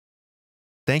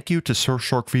Thank you to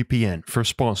Surfshark VPN for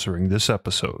sponsoring this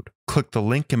episode. Click the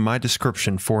link in my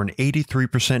description for an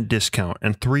 83% discount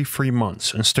and 3 free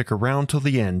months, and stick around till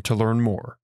the end to learn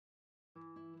more.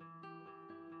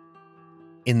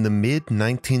 In the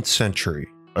mid-19th century,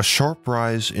 a sharp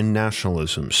rise in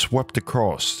nationalism swept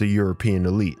across the European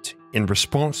elite in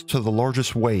response to the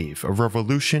largest wave of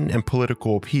revolution and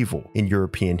political upheaval in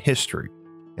European history,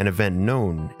 an event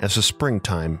known as the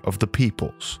Springtime of the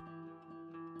Peoples.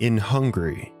 In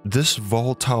Hungary, this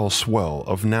volatile swell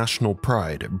of national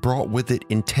pride brought with it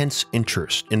intense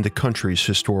interest in the country's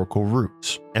historical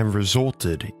roots, and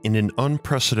resulted in an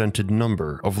unprecedented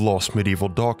number of lost medieval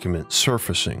documents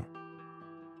surfacing.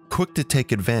 Quick to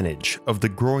take advantage of the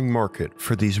growing market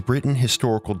for these written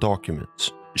historical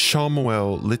documents,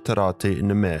 Samuel Literate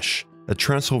Nemes, a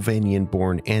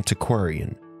Transylvanian-born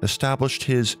antiquarian, established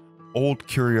his Old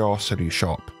Curiosity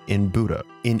Shop in Buda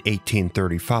in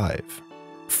 1835.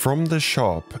 From the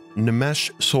shop, Nemes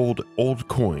sold old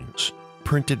coins,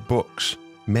 printed books,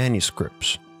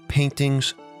 manuscripts,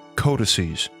 paintings,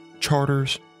 codices,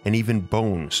 charters, and even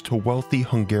bones to wealthy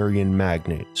Hungarian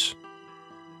magnates.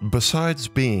 Besides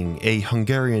being a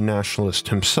Hungarian nationalist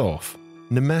himself,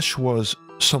 Nemes was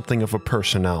something of a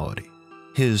personality.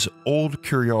 His Old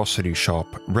Curiosity Shop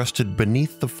rested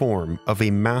beneath the form of a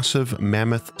massive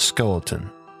mammoth skeleton,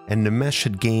 and Nemes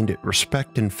had gained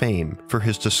respect and fame for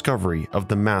his discovery of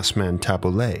the Massman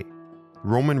tabulae,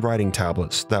 Roman writing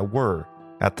tablets that were,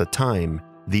 at the time,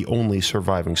 the only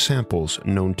surviving samples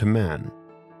known to man.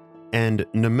 And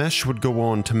Nemes would go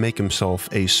on to make himself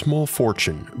a small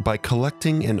fortune by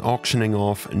collecting and auctioning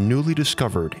off newly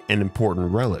discovered and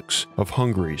important relics of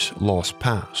Hungary's lost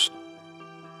past.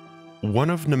 One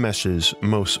of Nemes's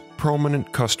most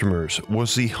prominent customers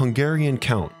was the Hungarian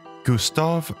Count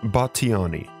Gustav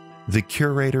Batthyány, the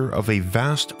curator of a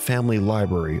vast family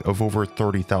library of over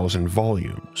 30,000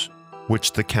 volumes,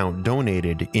 which the Count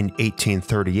donated in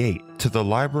 1838 to the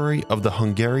library of the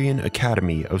Hungarian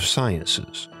Academy of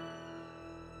Sciences.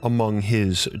 Among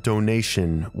his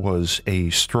donation was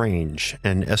a strange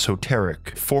and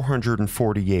esoteric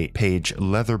 448-page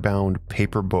leather-bound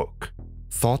paper book,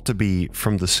 thought to be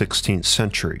from the 16th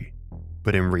century,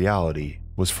 but in reality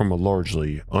was from a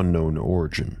largely unknown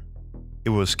origin. It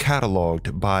was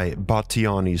catalogued by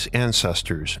Batthyány's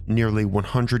ancestors nearly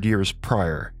 100 years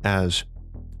prior as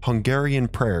Hungarian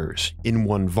Prayers in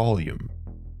one volume,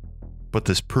 but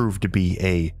this proved to be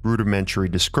a rudimentary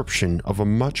description of a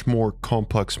much more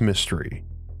complex mystery,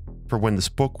 for when this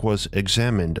book was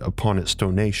examined upon its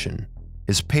donation,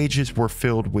 its pages were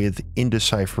filled with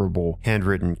indecipherable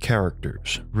handwritten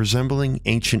characters resembling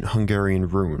ancient Hungarian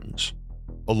runes,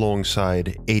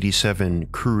 alongside 87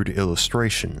 crude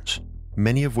illustrations,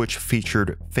 many of which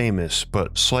featured famous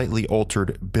but slightly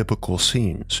altered biblical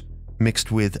scenes,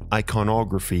 mixed with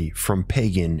iconography from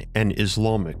pagan and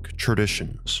Islamic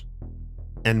traditions.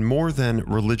 And more than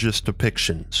religious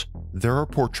depictions, there are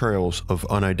portrayals of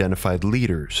unidentified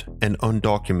leaders and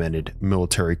undocumented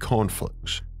military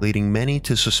conflicts, leading many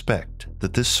to suspect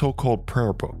that this so-called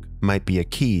prayer book might be a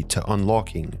key to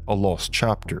unlocking a lost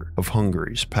chapter of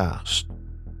Hungary's past.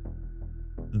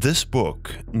 This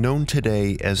book, known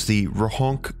today as the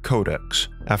Rohonc Codex,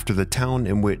 after the town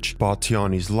in which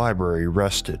Batthyány's library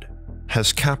rested,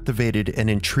 has captivated and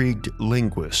intrigued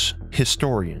linguists,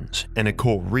 historians, and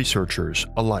occult researchers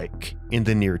alike in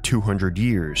the near 200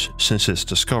 years since its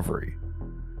discovery.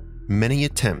 Many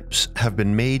attempts have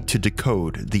been made to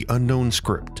decode the unknown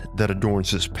script that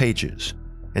adorns its pages,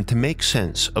 and to make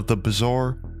sense of the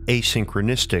bizarre,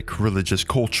 asynchronistic religious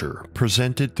culture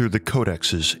presented through the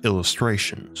Codex's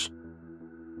illustrations.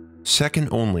 Second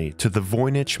only to the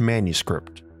Voynich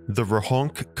Manuscript, the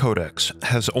Rohonc Codex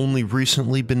has only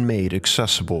recently been made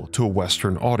accessible to a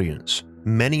Western audience,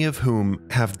 many of whom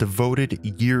have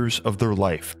devoted years of their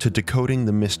life to decoding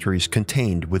the mysteries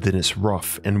contained within its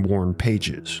rough and worn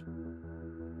pages.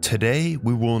 Today,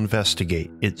 we will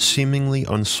investigate its seemingly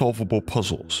unsolvable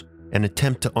puzzles and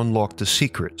attempt to unlock the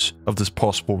secrets of this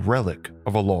possible relic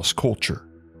of a lost culture,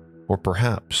 or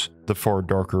perhaps the far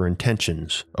darker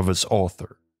intentions of its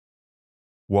author.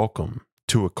 Welcome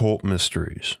to Occult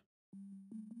Mysteries.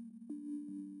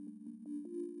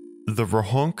 The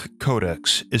Rohonc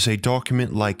Codex is a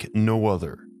document like no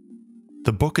other.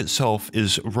 The book itself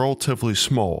is relatively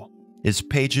small, its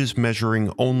pages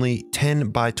measuring only 10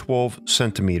 by 12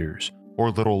 centimeters,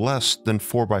 or little less than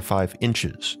 4 by 5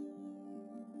 inches.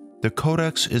 The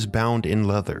Codex is bound in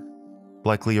leather,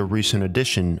 likely a recent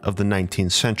addition of the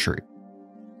 19th century.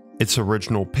 Its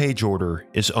original page order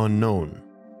is unknown,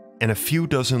 and a few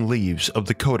dozen leaves of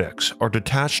the Codex are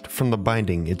detached from the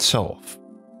binding itself.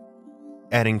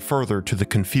 Adding further to the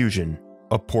confusion,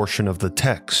 a portion of the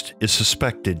text is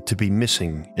suspected to be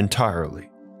missing entirely.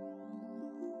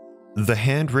 The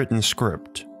handwritten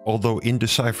script, although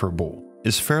indecipherable,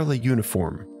 is fairly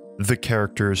uniform, the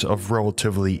characters of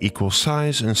relatively equal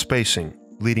size and spacing,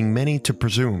 leading many to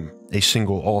presume a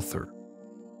single author.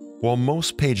 While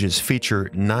most pages feature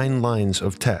 9 lines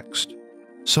of text,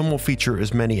 some will feature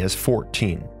as many as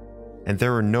 14, and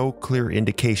there are no clear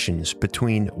indications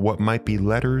between what might be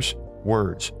letters,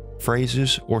 words,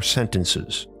 phrases, or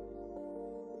sentences.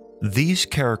 These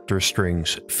character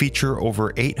strings feature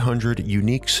over 800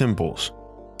 unique symbols,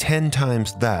 10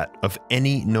 times that of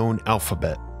any known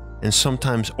alphabet, and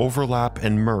sometimes overlap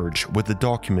and merge with the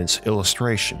document's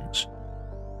illustrations.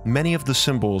 Many of the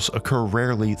symbols occur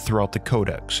rarely throughout the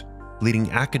codex,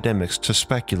 leading academics to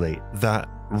speculate that,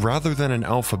 rather than an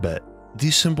alphabet,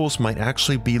 these symbols might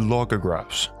actually be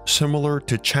logographs, similar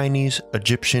to Chinese,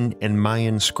 Egyptian, and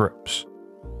Mayan scripts.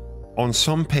 On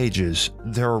some pages,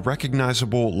 there are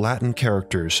recognizable Latin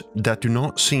characters that do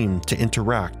not seem to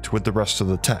interact with the rest of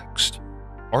the text.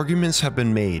 Arguments have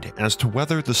been made as to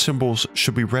whether the symbols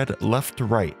should be read left to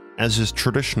right, as is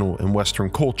traditional in Western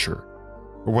culture,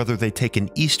 or whether they take an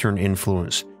Eastern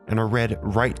influence and are read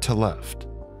right to left.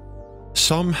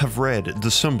 Some have read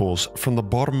the symbols from the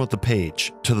bottom of the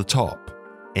page to the top,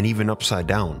 and even upside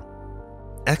down.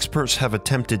 Experts have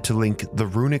attempted to link the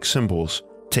runic symbols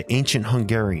to ancient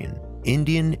Hungarian,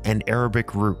 Indian, and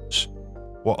Arabic roots,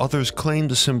 while others claim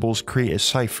the symbols create a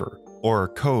cipher, or a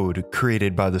code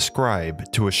created by the scribe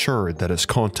to assure that its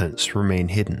contents remain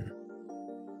hidden.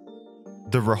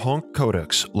 The Rohonc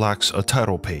Codex lacks a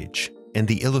title page, and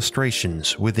the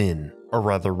illustrations within are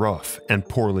rather rough and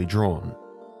poorly drawn,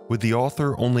 with the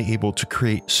author only able to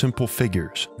create simple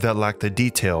figures that lack the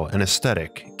detail and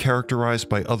aesthetic characterized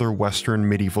by other Western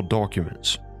medieval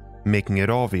documents, making it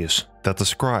obvious that the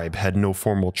scribe had no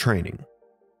formal training.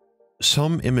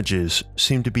 Some images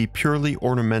seem to be purely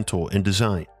ornamental in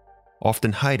design,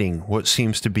 often hiding what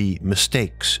seems to be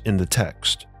mistakes in the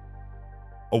text.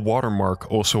 A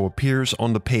watermark also appears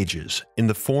on the pages in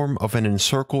the form of an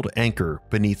encircled anchor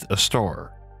beneath a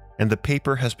star, and the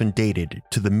paper has been dated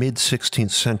to the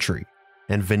mid-16th century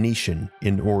and Venetian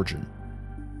in origin.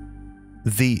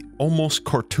 The almost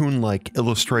cartoon-like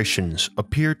illustrations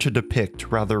appear to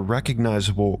depict rather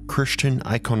recognizable Christian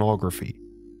iconography,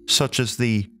 such as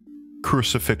the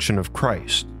Crucifixion of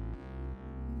Christ,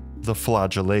 the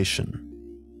Flagellation,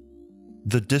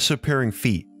 the Disappearing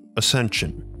Feet,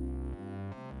 Ascension,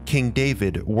 King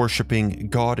David worshipping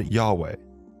God Yahweh,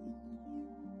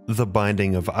 the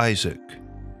Binding of Isaac,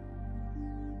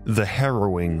 the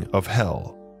Harrowing of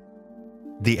Hell,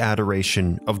 the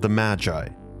Adoration of the Magi,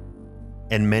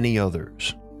 and many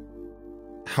others.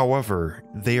 However,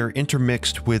 they are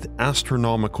intermixed with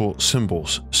astronomical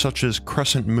symbols such as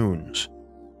crescent moons,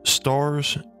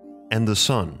 stars, and the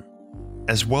sun,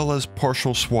 as well as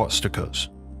partial swastikas,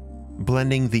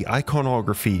 blending the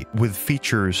iconography with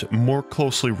features more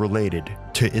closely related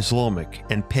to Islamic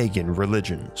and pagan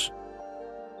religions.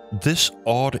 This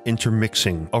odd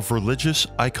intermixing of religious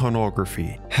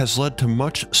iconography has led to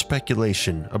much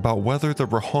speculation about whether the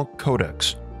Rohonc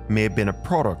Codex may have been a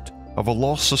product of a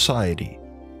lost society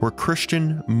where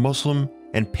Christian, Muslim,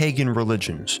 and pagan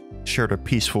religions shared a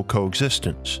peaceful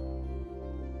coexistence,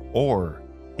 or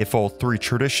if all 3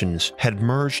 traditions had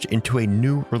merged into a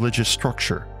new religious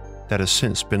structure that has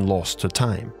since been lost to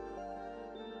time.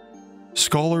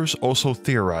 Scholars also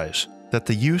theorize that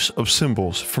the use of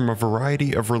symbols from a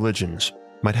variety of religions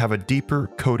might have a deeper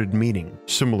coded meaning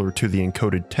similar to the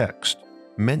encoded text,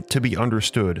 meant to be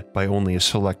understood by only a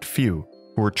select few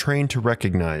who were trained to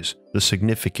recognize the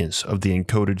significance of the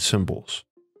encoded symbols.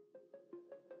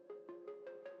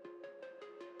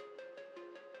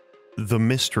 The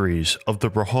mysteries of the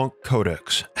Rohonc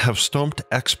Codex have stumped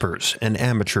experts and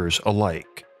amateurs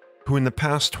alike, who in the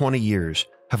past 20 years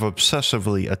have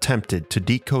obsessively attempted to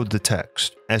decode the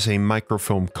text, as a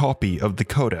microfilm copy of the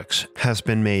Codex has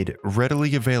been made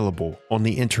readily available on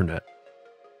the internet.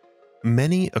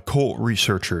 Many occult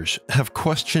researchers have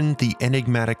questioned the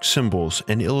enigmatic symbols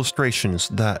and illustrations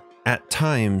that, at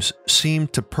times, seem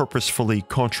to purposefully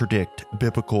contradict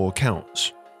biblical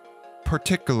accounts.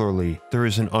 Particularly, there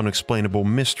is an unexplainable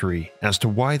mystery as to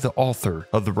why the author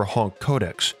of the Rohonc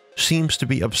Codex seems to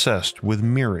be obsessed with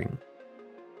mirroring.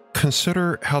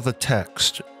 Consider how the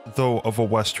text, though of a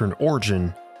Western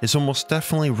origin, is almost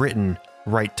definitely written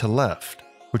right to left,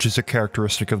 which is a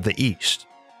characteristic of the East.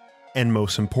 And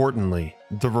most importantly,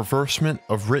 the reversement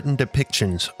of written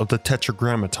depictions of the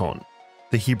Tetragrammaton,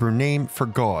 the Hebrew name for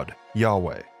God,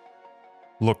 Yahweh.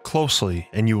 Look closely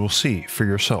and you will see for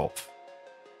yourself.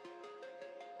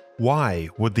 Why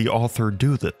would the author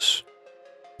do this?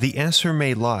 The answer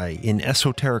may lie in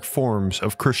esoteric forms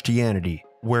of Christianity,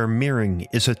 where mirroring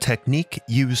is a technique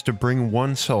used to bring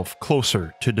oneself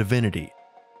closer to divinity.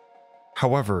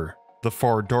 However, the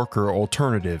far darker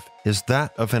alternative is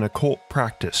that of an occult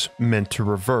practice meant to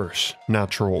reverse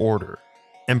natural order,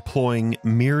 employing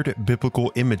mirrored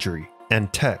biblical imagery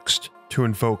and text to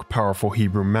invoke powerful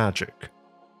Hebrew magic.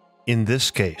 In this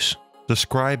case, the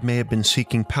scribe may have been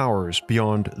seeking powers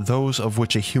beyond those of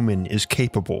which a human is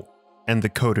capable, and the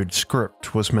coded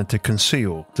script was meant to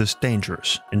conceal this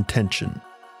dangerous intention.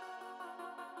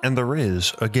 And there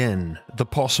is, again, the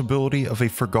possibility of a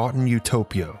forgotten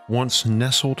utopia once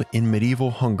nestled in medieval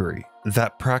Hungary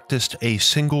that practiced a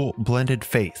single blended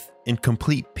faith in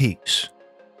complete peace.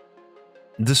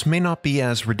 This may not be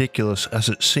as ridiculous as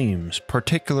it seems,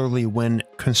 particularly when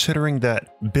considering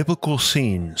that biblical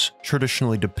scenes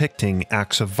traditionally depicting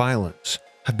acts of violence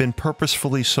have been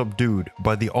purposefully subdued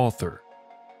by the author,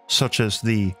 such as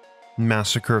the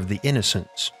Massacre of the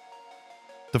Innocents,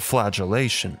 the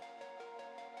Flagellation,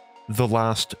 the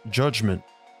Last Judgment,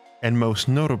 and most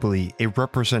notably a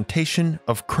representation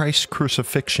of Christ's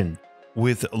crucifixion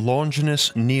with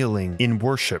Longinus kneeling in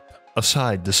worship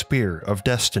aside the spear of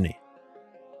destiny.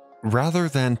 Rather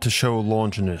than to show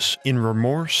Longinus in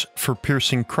remorse for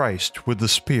piercing Christ with the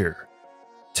spear,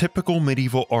 typical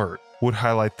medieval art would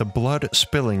highlight the blood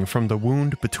spilling from the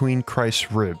wound between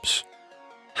Christ's ribs.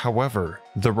 However,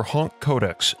 the Rohonc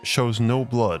Codex shows no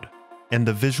blood, and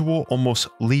the visual almost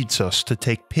leads us to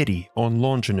take pity on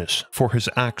Longinus for his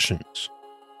actions.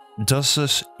 Does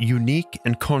this unique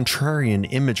and contrarian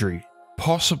imagery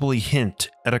possibly hint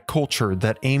at a culture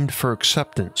that aimed for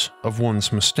acceptance of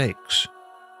one's mistakes?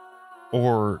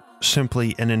 Or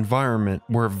simply an environment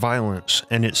where violence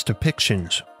and its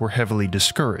depictions were heavily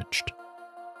discouraged?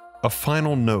 A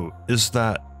final note is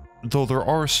that, though there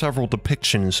are several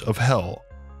depictions of hell,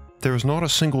 there is not a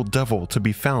single devil to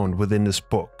be found within this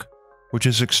book, which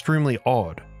is extremely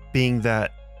odd, being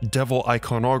that devil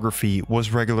iconography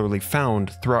was regularly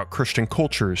found throughout Christian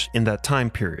cultures in that time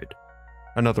period.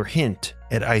 Another hint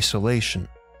at isolation.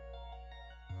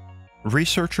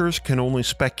 Researchers can only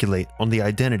speculate on the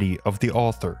identity of the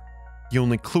author, the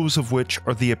only clues of which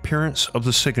are the appearance of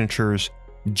the signatures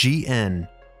GN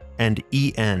and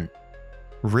EN,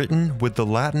 written with the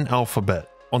Latin alphabet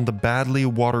on the badly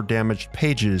water-damaged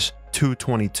pages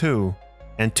 222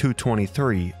 and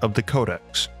 223 of the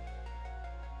Codex.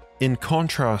 In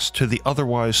contrast to the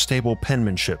otherwise stable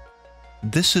penmanship,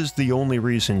 this is the only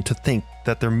reason to think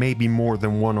that there may be more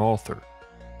than one author.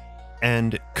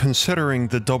 And considering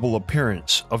the double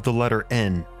appearance of the letter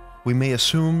N, we may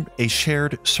assume a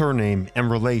shared surname and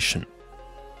relation.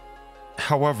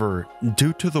 However,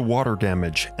 due to the water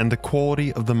damage and the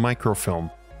quality of the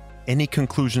microfilm, any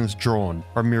conclusions drawn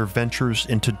are mere ventures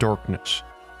into darkness,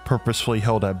 purposefully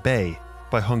held at bay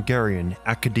by Hungarian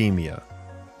academia.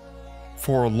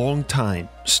 For a long time,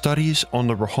 studies on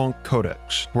the Rohonc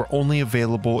Codex were only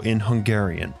available in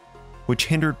Hungarian, which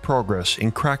hindered progress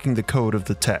in cracking the code of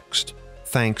the text,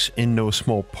 thanks in no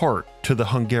small part to the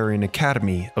Hungarian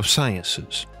Academy of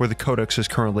Sciences, where the Codex is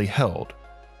currently held.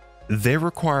 They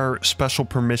require special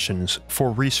permissions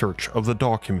for research of the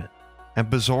document, and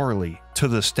bizarrely, to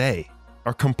this day,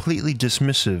 are completely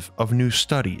dismissive of new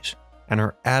studies and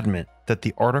are adamant that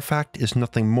the artifact is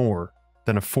nothing more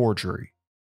than a forgery.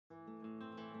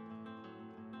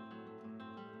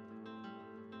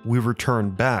 We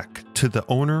return back to the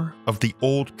owner of the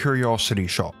old curiosity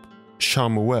shop,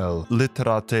 Samuel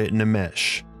Literate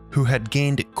Nemes, who had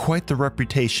gained quite the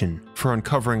reputation for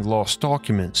uncovering lost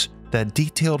documents that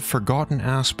detailed forgotten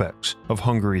aspects of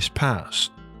Hungary's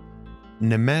past.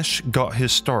 Nemes got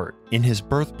his start in his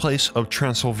birthplace of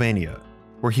Transylvania,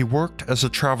 where he worked as a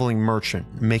traveling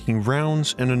merchant making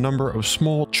rounds in a number of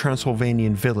small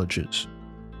Transylvanian villages,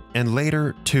 and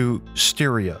later to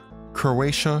Styria,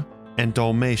 Croatia, and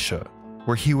Dalmatia,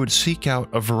 where he would seek out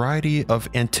a variety of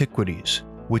antiquities,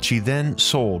 which he then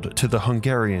sold to the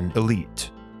Hungarian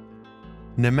elite.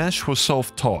 Nemes was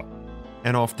self-taught,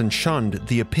 and often shunned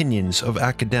the opinions of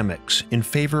academics in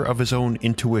favor of his own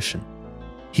intuition.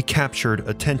 He captured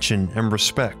attention and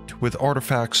respect with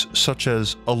artifacts such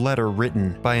as a letter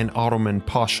written by an Ottoman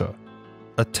pasha,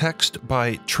 a text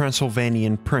by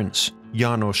Transylvanian prince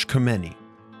János Komneni,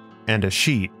 and a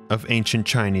sheet of ancient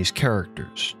Chinese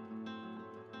characters.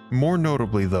 More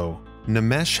notably though,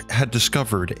 Nemes had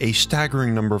discovered a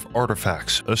staggering number of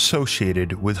artifacts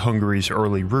associated with Hungary's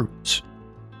early roots.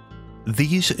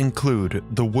 These include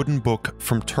the wooden book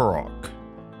from Turok,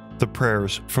 the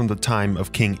prayers from the time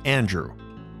of King Andrew,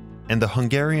 and the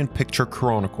Hungarian picture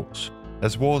chronicles,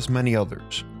 as well as many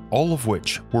others, all of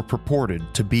which were purported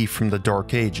to be from the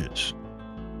Dark Ages.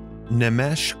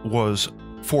 Nemes was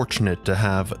fortunate to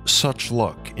have such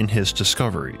luck in his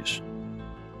discoveries.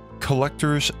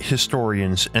 Collectors,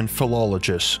 historians, and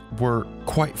philologists were,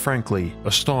 quite frankly,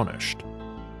 astonished.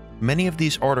 Many of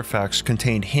these artifacts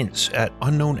contained hints at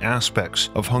unknown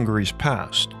aspects of Hungary's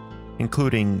past,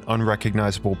 including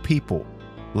unrecognizable people,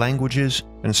 languages,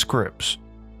 and scripts,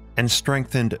 and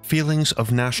strengthened feelings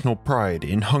of national pride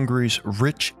in Hungary's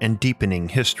rich and deepening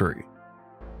history.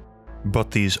 But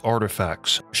these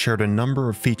artifacts shared a number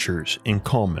of features in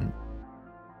common.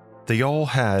 They all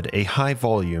had a high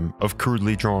volume of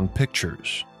crudely drawn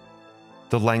pictures.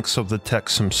 The lengths of the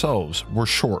texts themselves were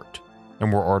short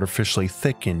and were artificially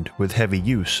thickened with heavy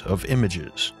use of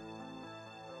images.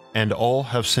 And all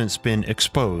have since been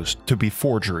exposed to be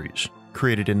forgeries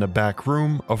created in the back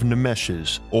room of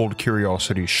Nemes's old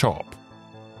curiosity shop.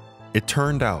 It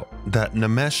turned out that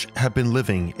Nemes had been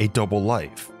living a double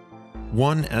life,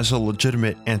 one as a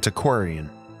legitimate antiquarian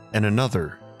and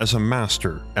another as a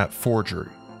master at forgery.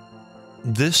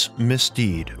 This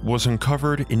misdeed was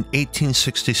uncovered in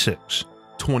 1866,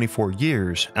 24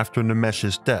 years after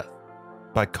Nemes's death,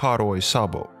 by Károly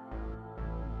Szabó.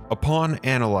 Upon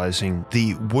analyzing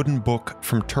the wooden book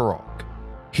from Turok,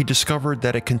 he discovered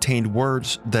that it contained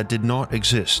words that did not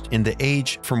exist in the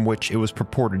age from which it was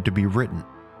purported to be written,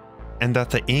 and that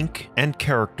the ink and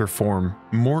character form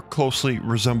more closely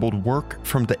resembled work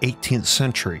from the 18th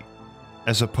century,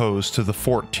 as opposed to the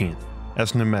 14th,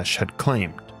 as Nemes had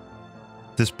claimed.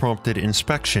 This prompted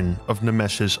inspection of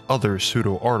Nemes's other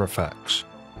pseudo-artifacts,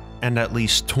 and at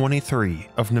least 23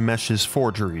 of Nemes's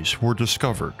forgeries were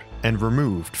discovered and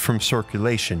removed from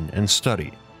circulation and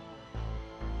study.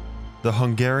 The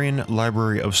Hungarian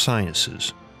Library of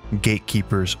Sciences,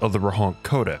 gatekeepers of the Rohonc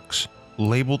Codex,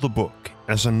 label the book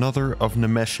as another of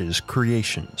Nemes's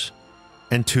creations,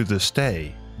 and to this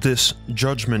day, this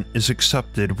judgment is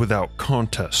accepted without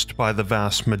contest by the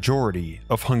vast majority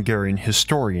of Hungarian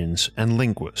historians and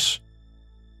linguists.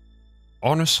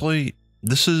 Honestly,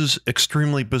 this is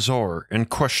extremely bizarre and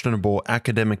questionable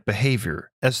academic behavior,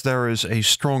 as there is a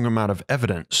strong amount of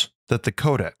evidence that the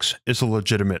Codex is a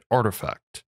legitimate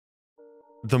artifact.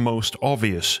 The most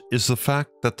obvious is the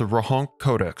fact that the Rohonc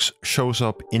Codex shows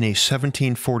up in a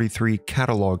 1743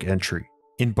 catalogue entry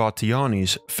in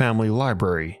Batthyány's family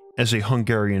library as a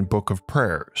Hungarian book of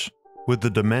prayers, with the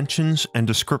dimensions and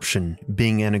description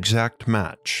being an exact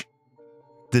match.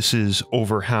 This is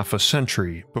over half a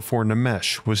century before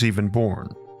Nemes was even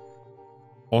born.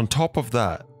 On top of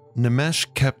that,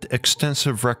 Nemes kept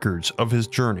extensive records of his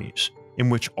journeys, in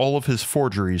which all of his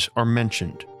forgeries are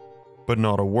mentioned, but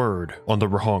not a word on the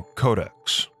Rohonc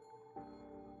Codex.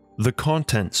 The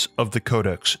contents of the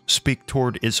Codex speak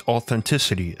toward its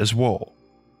authenticity as well.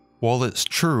 While it's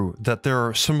true that there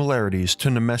are similarities to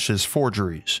Nemes's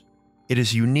forgeries, it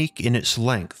is unique in its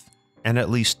length and at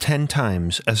least 10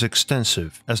 times as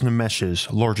extensive as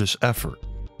Nemes's largest effort.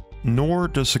 Nor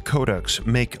does the Codex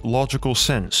make logical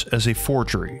sense as a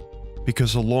forgery,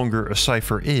 because the longer a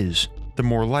cipher is, the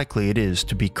more likely it is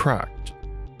to be cracked.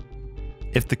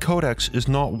 If the Codex is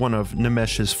not one of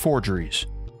Nemes's forgeries,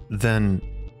 then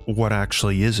what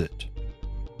actually is it?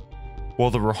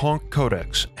 While the Rohonc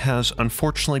Codex has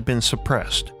unfortunately been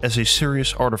suppressed as a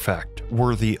serious artifact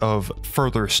worthy of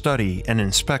further study and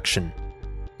inspection,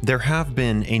 there have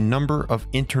been a number of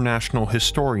international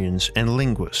historians and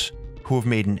linguists who have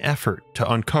made an effort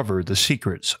to uncover the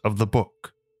secrets of the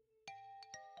book.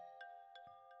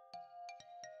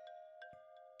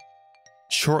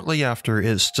 Shortly after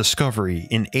its discovery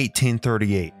in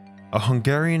 1838, a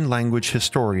Hungarian language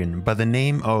historian by the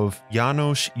name of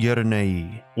János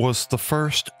Jernej was the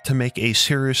first to make a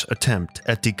serious attempt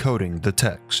at decoding the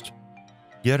text.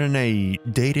 Jernej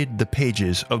dated the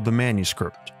pages of the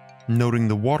manuscript, noting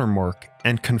the watermark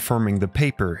and confirming the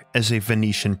paper as a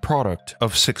Venetian product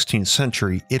of 16th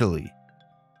century Italy,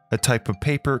 a type of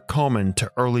paper common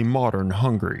to early modern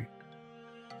Hungary.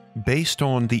 Based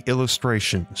on the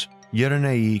illustrations,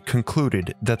 Jernej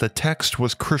concluded that the text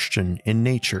was Christian in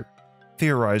nature,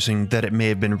 theorizing that it may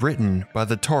have been written by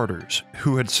the Tartars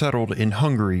who had settled in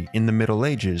Hungary in the Middle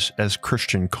Ages as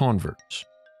Christian converts.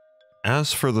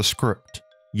 As for the script,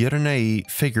 Jernej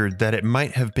figured that it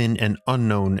might have been an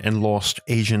unknown and lost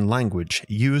Asian language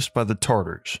used by the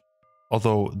Tartars,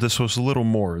 although this was little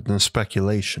more than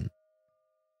speculation.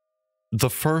 The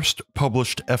first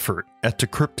published effort at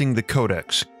decrypting the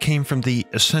Codex came from the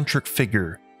eccentric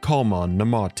figure Kalman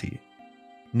Nemati.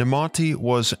 Nemati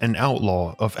was an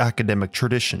outlaw of academic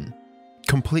tradition,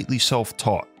 completely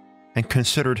self-taught, and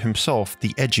considered himself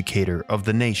the educator of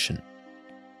the nation.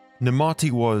 Nemati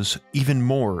was even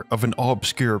more of an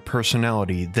obscure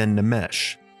personality than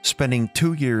Nemes, spending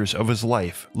 2 years of his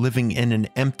life living in an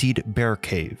emptied bear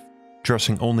cave,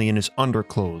 dressing only in his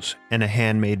underclothes and a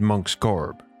handmade monk's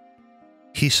garb.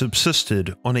 He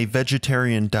subsisted on a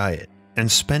vegetarian diet and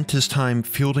spent his time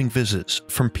fielding visits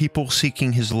from people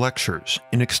seeking his lectures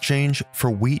in exchange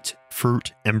for wheat,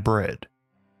 fruit, and bread.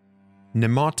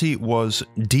 Nemati was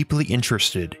deeply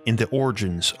interested in the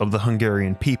origins of the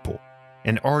Hungarian people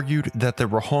and argued that the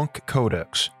Rohonc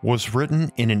Codex was written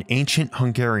in an ancient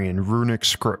Hungarian runic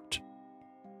script.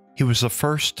 He was the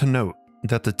first to note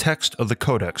that the text of the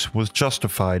Codex was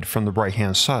justified from the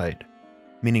right-hand side,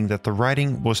 meaning that the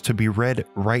writing was to be read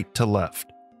right to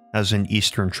left, as in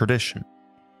Eastern tradition.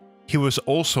 He was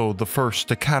also the first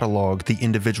to catalog the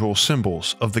individual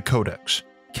symbols of the Codex,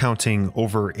 counting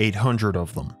over 800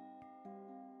 of them.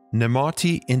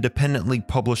 Nemati independently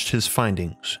published his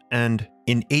findings, and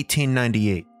in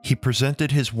 1898 he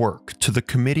presented his work to the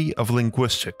Committee of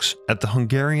Linguistics at the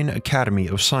Hungarian Academy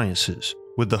of Sciences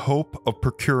with the hope of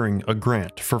procuring a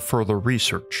grant for further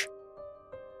research.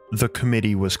 The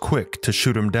committee was quick to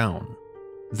shoot him down.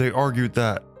 They argued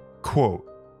that, quote,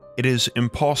 "It is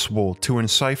impossible to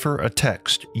encipher a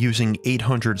text using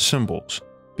 800 symbols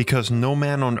because no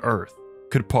man on earth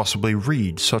could possibly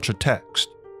read such a text,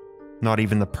 not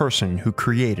even the person who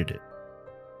created it.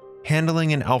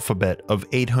 Handling an alphabet of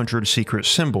 800 secret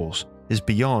symbols is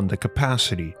beyond the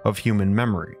capacity of human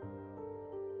memory."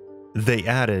 They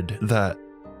added that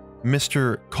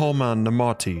Mr. Kalman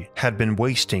Nemati had been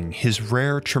wasting his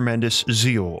rare tremendous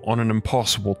zeal on an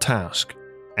impossible task,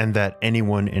 and that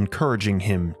anyone encouraging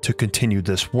him to continue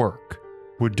this work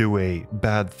would do a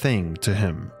bad thing to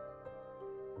him.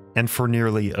 And for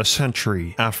nearly a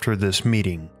century after this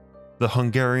meeting, the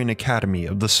Hungarian Academy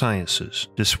of the Sciences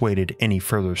dissuaded any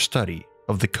further study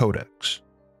of the Codex.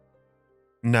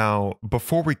 Now,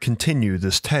 before we continue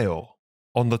this tale,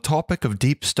 on the topic of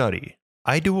deep study,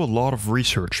 I do a lot of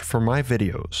research for my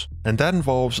videos, and that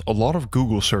involves a lot of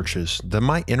Google searches that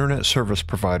my internet service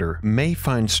provider may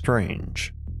find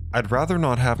strange. I'd rather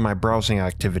not have my browsing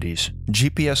activities,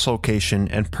 GPS location,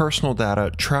 and personal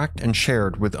data tracked and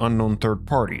shared with unknown third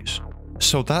parties.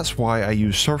 So that's why I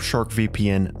use Surfshark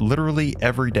VPN literally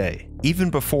every day, even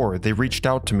before they reached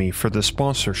out to me for this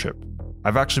sponsorship.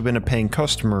 I've actually been a paying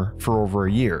customer for over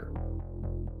a year.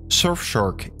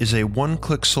 Surfshark is a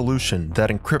one-click solution that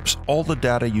encrypts all the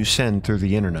data you send through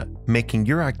the internet, making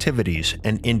your activities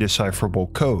an indecipherable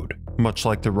code, much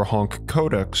like the Rohonc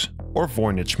Codex or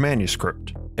Voynich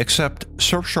Manuscript. Except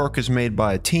Surfshark is made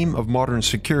by a team of modern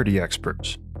security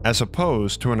experts, as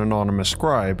opposed to an anonymous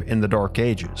scribe in the Dark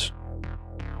Ages.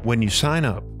 When you sign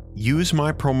up, use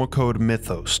my promo code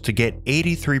MYTHOS to get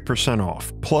 83%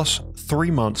 off plus 3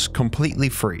 months completely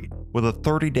free with a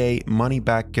 30-day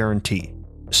money-back guarantee.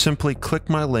 Simply click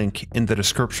my link in the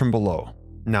description below.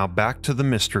 Now back to the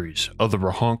mysteries of the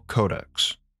Rohonc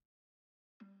Codex.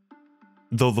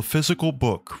 Though the physical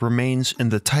book remains in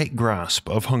the tight grasp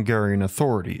of Hungarian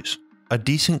authorities, a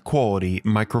decent quality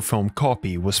microfilm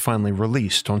copy was finally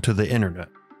released onto the internet,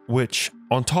 which,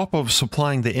 on top of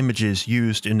supplying the images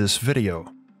used in this video,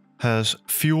 has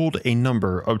fueled a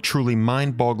number of truly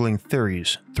mind-boggling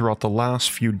theories throughout the last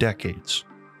few decades.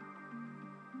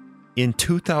 In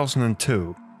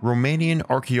 2002, Romanian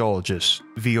archaeologist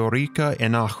Viorica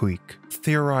Enahuic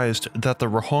theorized that the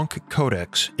Rohonc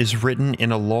Codex is written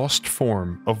in a lost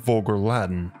form of Vulgar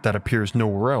Latin that appears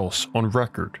nowhere else on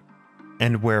record,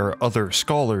 and where other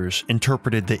scholars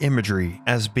interpreted the imagery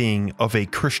as being of a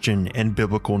Christian and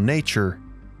biblical nature,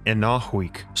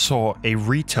 Enahuic saw a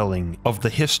retelling of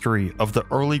the history of the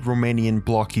early Romanian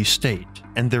blocky state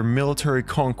and their military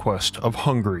conquest of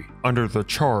Hungary under the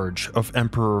charge of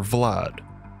Emperor Vlad.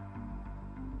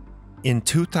 In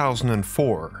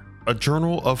 2004, a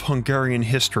journal of Hungarian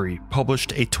history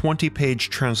published a 20-page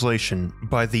translation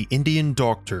by the Indian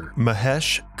doctor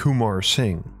Mahesh Kumar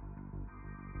Singh.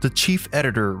 The chief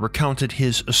editor recounted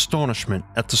his astonishment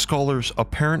at the scholar's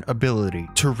apparent ability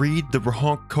to read the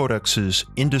Rohonc Codex's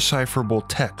indecipherable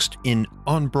text in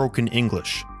unbroken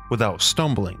English without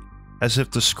stumbling, as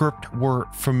if the script were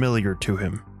familiar to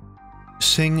him.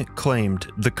 Singh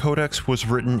claimed the Codex was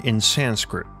written in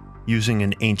Sanskrit, using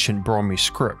an ancient Brahmi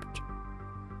script.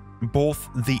 Both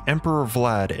the Emperor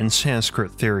Vlad and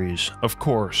Sanskrit theories, of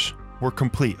course, were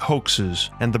complete hoaxes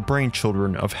and the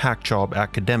brainchildren of hackjob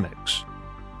academics.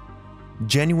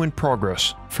 Genuine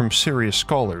progress from serious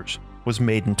scholars was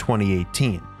made in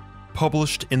 2018,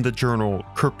 published in the journal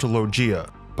Cryptologia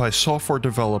by software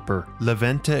developer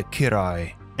Levente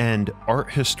Kirai and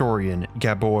art historian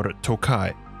Gabor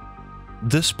Tokaj.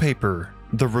 This paper,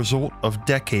 the result of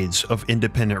decades of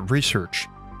independent research,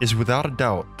 is without a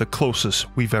doubt the closest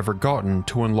we've ever gotten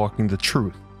to unlocking the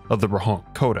truth of the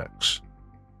Rohonc Codex.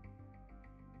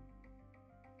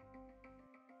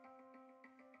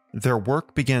 Their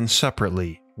work began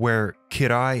separately, where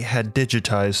Kirai had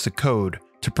digitized the code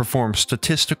to perform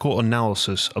statistical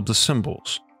analysis of the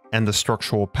symbols and the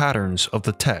structural patterns of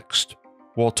the text,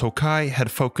 while Tokai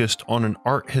had focused on an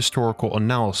art historical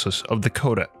analysis of the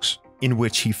codex, in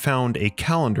which he found a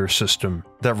calendar system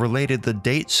that related the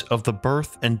dates of the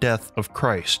birth and death of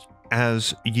Christ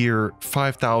as year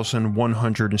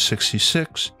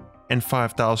 5166 and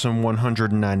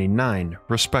 5199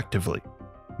 respectively,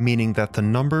 meaning that the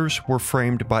numbers were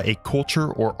framed by a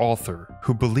culture or author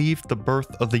who believed the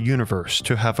birth of the universe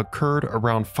to have occurred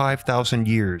around 5,000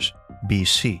 years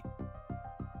BC.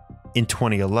 In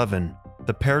 2011,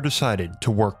 the pair decided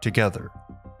to work together.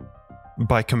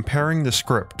 By comparing the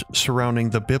script surrounding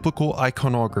the biblical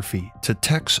iconography to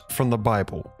texts from the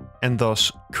Bible, and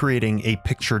thus creating a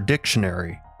picture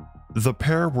dictionary, the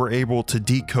pair were able to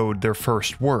decode their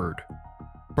first word,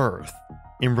 birth,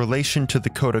 in relation to the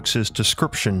Codex's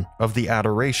description of the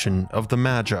adoration of the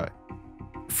Magi.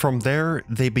 From there,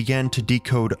 they began to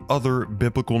decode other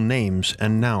biblical names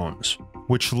and nouns,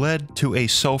 which led to a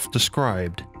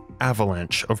self-described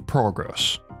avalanche of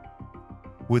progress.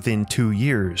 Within 2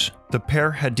 years, the pair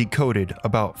had decoded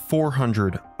about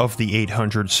 400 of the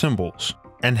 800 symbols,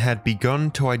 and had begun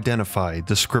to identify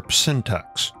the script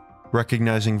syntax,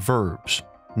 recognizing verbs,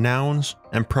 nouns,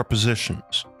 and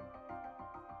prepositions.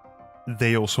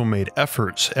 They also made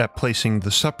efforts at placing the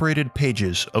separated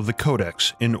pages of the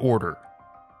codex in order,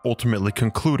 ultimately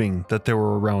concluding that there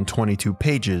were around 22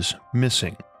 pages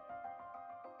missing.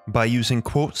 By using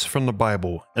quotes from the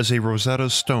Bible as a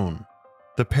Rosetta Stone,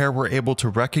 the pair were able to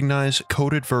recognize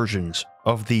coded versions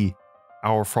of the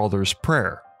Our Father's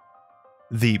Prayer,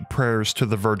 the Prayers to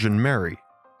the Virgin Mary,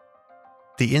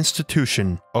 the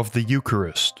institution of the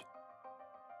Eucharist,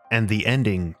 and the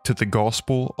ending to the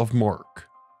Gospel of Mark.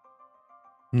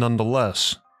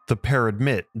 Nonetheless, the pair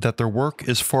admit that their work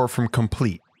is far from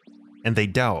complete, and they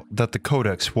doubt that the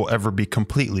Codex will ever be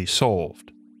completely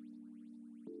solved.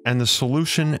 And the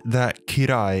solution that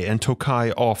Kirai and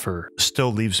Tokai offer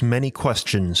still leaves many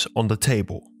questions on the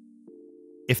table.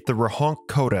 If the Rohonc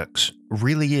Codex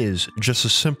really is just a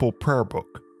simple prayer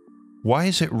book, why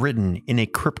is it written in a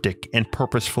cryptic and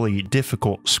purposefully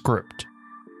difficult script?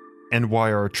 And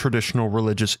why are traditional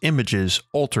religious images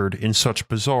altered in such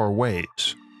bizarre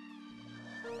ways?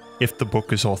 If the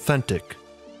book is authentic,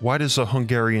 why does the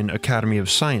Hungarian Academy of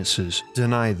Sciences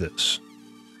deny this?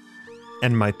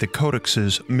 And might the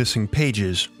Codex's missing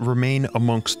pages remain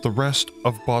amongst the rest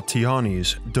of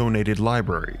Battiani's donated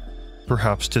library,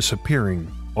 perhaps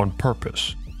disappearing on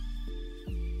purpose?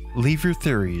 Leave your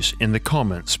theories in the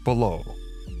comments below.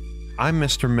 I'm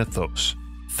Mr. Mythos.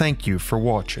 Thank you for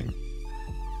watching.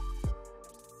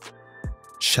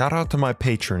 Shout out to my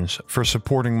patrons for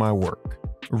supporting my work: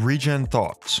 Regen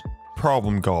Thoughts,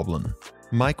 Problem Goblin,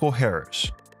 Michael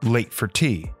Harris, Late for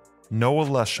Tea, Noah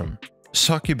Lesham,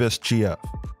 Succubus GF,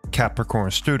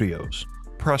 Capricorn Studios,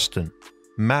 Preston,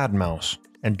 Mad Mouse,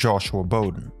 and Joshua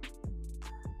Bowden.